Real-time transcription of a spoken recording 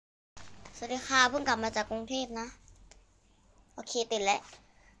วัสดีค่ะเพิ่งกลับมาจากกรุงเทพนะโอเคติดแล้ว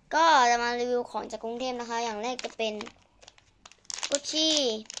ก็จะมารีวิวของจากกรุงเทพนะคะอย่างแรกจะเป็นกุชชี่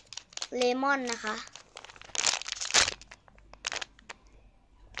เลมอนนะคะ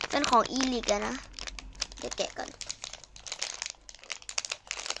เป็นของอีลิกอะนะเดี๋ยวแกะก่อน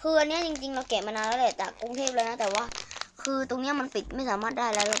คืออันนี้จริงๆเราแกะมานานแล้วแหละจากกรุงเทพเลยนะแต่ว่าคือตรงนี้มันปิดไม่สามารถได้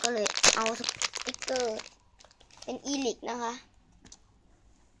แล้วเราก็เลยเอาสติ๊กเกอร์เป็นอีลิกนะคะ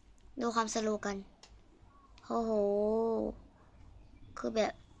ดูความสโลว์กันโอ้โหคือแบ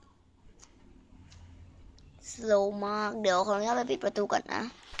บสโลว์มากเดี๋ยวขออนุญาตไปปิดประตูก่อนนะ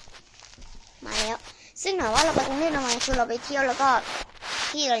มาแล้วซึ่งถามว่าเราไปกรุงเทพทำไมคือเราไปเที่ยวแล้วก็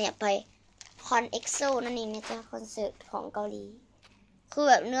ที่เราเนี่ยไปคอนเอ็กโซนั่นเองนะจ๊ะคอนเสิร์ตของเกาหลีคือ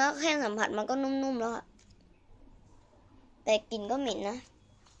แบบเนื้อแค่สัมผัสมันก็นุ่มๆแล้วอะแต่กลิ่นก็เหม็นนะ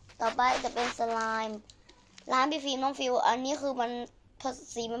ต่อไปจะเป็นสไลม์ร้านพี่ฟิล์มน้องฟิวอันนี้คือมัน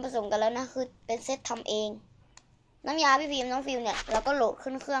สีมันผสมกันแล้วนะคือเป็นเซตทำเองน้ำยาพี่ฟิล์มน้องฟิวเนี่ยเราก็โหลด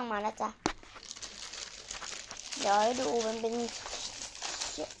ขึ้นเครื่องมานะจ๊ะเดี๋ยวให้ดูมันเป็น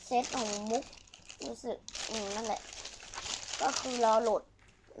เซตของมุกรู้สึกนั่นแหละก็คือเราโ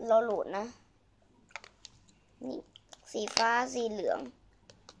หลดนะนี่สีฟ้าสีเหลือง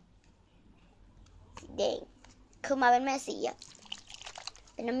สีแดงคือมาเป็นแม่สีอะ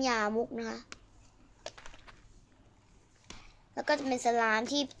เป็นน้ำยามุกนะคะแล้วก็จะเป็นสลาม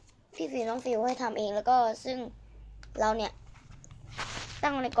ที่พี่ฟิวน้องฟิวให้ทำเองแล้วก็ซึ่งเราเนี่ย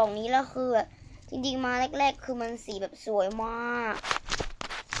ตั้งในกล่องนี้แล้วคือจริงๆมาแรกๆคือมันสีแบบสวยมาก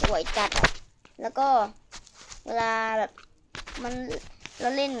สวยจัดอะแล้วก็เวลาแบบมันเรา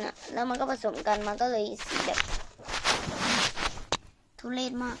เล่นอะแล้วมันก็ผสมกันมันก็เลยสีแบบทุเร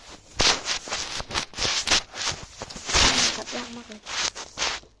ศมากขับยากมากเลย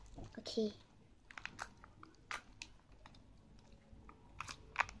โอเค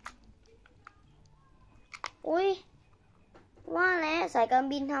อุ้ยว่าแล้วสายการ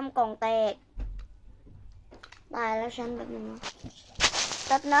บินทำกล่องแตกตายแล้วฉันแบบนึงแ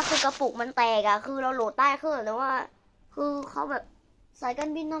ต่นะคือกระปุกมันแตกอะคือเราโหลดได้คือแต่ว่าคือเขาแบบสายการ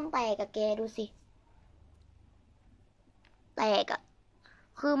บินทำแตกอะแกดูสิแตกอะ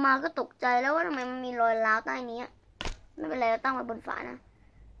คือมาก็ตกใจแล้วว่าทำไมมันมีรอยร้าวใต้นี้ไม่เป็นไรเราตั้งไว้บนฝานะ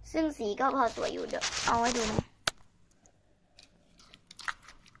ซึ่งสีก็พอสวยอยู่เดี๋ยวเอาไว้ดูนะ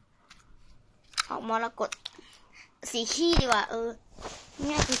ออกมรกตสีขี้ดีกว่า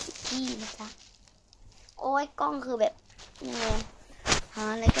นี่คือสีขี้นะจ๊ะโอ้ยกล้องคือแบบยังไงหา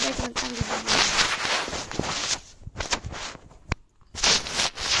อะไรก็ได้จนตั้งดี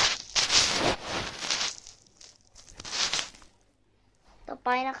ต่อไป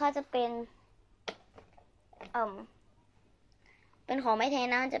นะคะจะเป็นเป็นของไม่แท้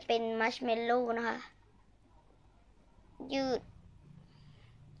นะจะเป็นมัชเมลโล่นะคะยืด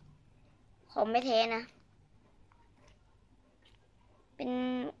ของไม่แท้นะเป็น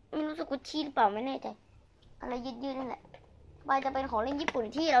ไม่รู้สกุชชี่หรือเปล่าไม่แน่ใจอะไรยืดนั่นแหละไปจะเป็นของเล่นญี่ปุ่น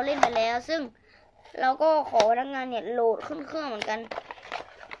ที่เราเล่นไปแล้วซึ่งเราก็ขอพนักงานเนี่ยโหลดขึ้นเครื่องเหมือนกัน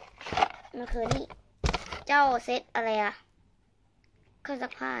มันคือนี่เจ้าเซตอะไรอะเครื่องซั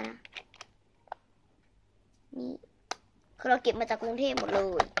กผ้านะนี่คือเราเก็บมาจากกรุงเทพหมดเล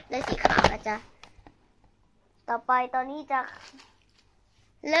ยได้สีขาวนะจ๊ะต่อไปตอนนี้จะ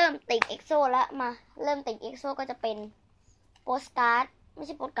เริ่มติดเอ็กโซแล้วมาเริ่มติดเอ็กโซก็จะเป็นโปสการ์ดไม่ใ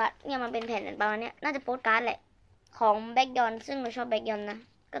ช่โปสการ์ดเนี่ยมันเป็นแผ่นประมาณนี้น่าจะโปสการ์ดแหละของแบ็กยอนซึ่งเราชอบแบ็กยอนนะ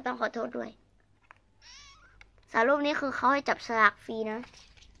ก็ต้องขอโทษด้วยสารรูปนี้คือเขาให้จับฉลากฟรีนะ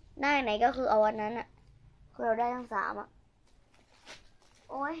ได้ไหนก็คือเอาวันนั้นอะคือเราได้ทั้ง3อะ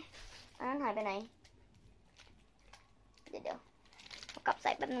โอ้ยอันนั้นหายไปไหนเดี๋ยวกลับใ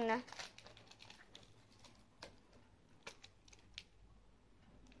ส่แป๊บนึงนะ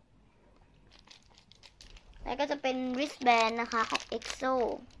แล้วก็จะเป็น wristband นะคะของ EXO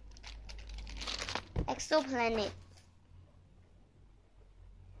Planet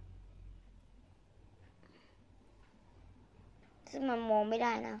ซึ่งมันมองไม่ไ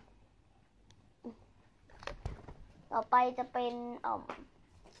ด้นะต่อไปจะเป็น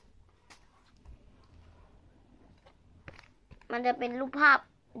มันจะเป็นรูปภาพ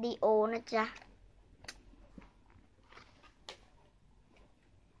ดีโอนะจ๊ะ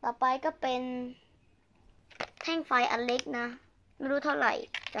ต่อไปก็เป็นแท่งไฟอันเล็กนะไม่รู้เท่าไหร่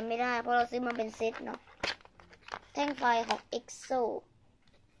จำไม่ได้เพราะเราซื้อมาเป็นเซตเนาะแท่งไฟของ EXO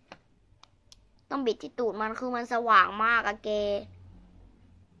ต้องบิดที่ตูดมันคือมันสว่างมากอะแก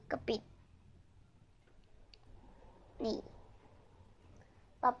ก็ปิดนี่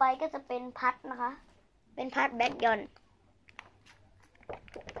ต่อไปก็จะเป็นพัดนะคะเป็นพัดแบ็กยอน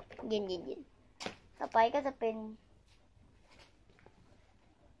เย็นต่อไปก็จะเป็น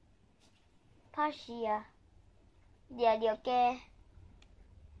ผ้าเชียร์เดี๋ยวแก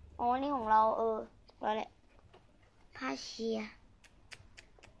อ๋อนี่ของเราเราแหละผ้าเชียร์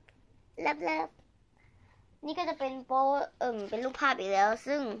แล้วนี่ก็จะเป็นโปเป็นรูปภาพอีกแล้ว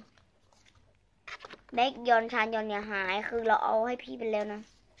ซึ่งแบ็กยอนชานยอนเนี่ยหายคือเราเอาให้พี่ไปแล้วนะ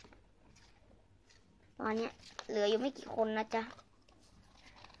ตอนนี้เหลืออยู่ไม่กี่คนนะจ๊ะ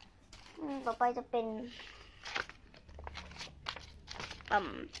ต่อไปจะเป็น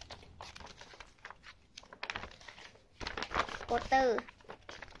โปสเตอร์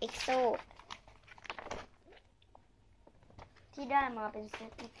เอ็กโซที่ได้มาเป็นเซ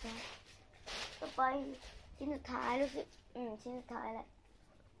ตนะจ๊ะต่อไปชิ้นสุดท้ายรู้สึกชิ้นสุดท้ายแหละ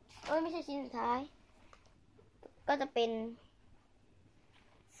ไม่ใช่ชิ้นสุดท้ายก็จะเป็น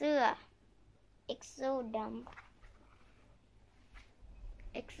เสื้อเอ็กโซดำ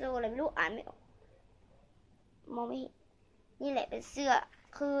เอ็กโซอะไรไม่รู้อ่านไม่ออกมองไม่เห็นนี่แหละเป็นเสื้อ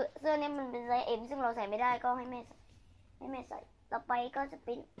คือเสื้อนี้มันเป็นไซส์ M ซึ่งเราใส่ไม่ได้ก็ให้แม่ใส่ต่อไปก็จะเ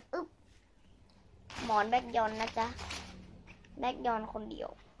ป็นหมอนแบ็กยอนนะจ๊ะแบ็กยอนคนเดียว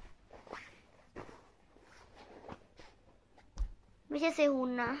ไม่ใช่เซฮุน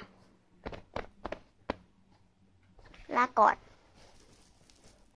นะลาก่อน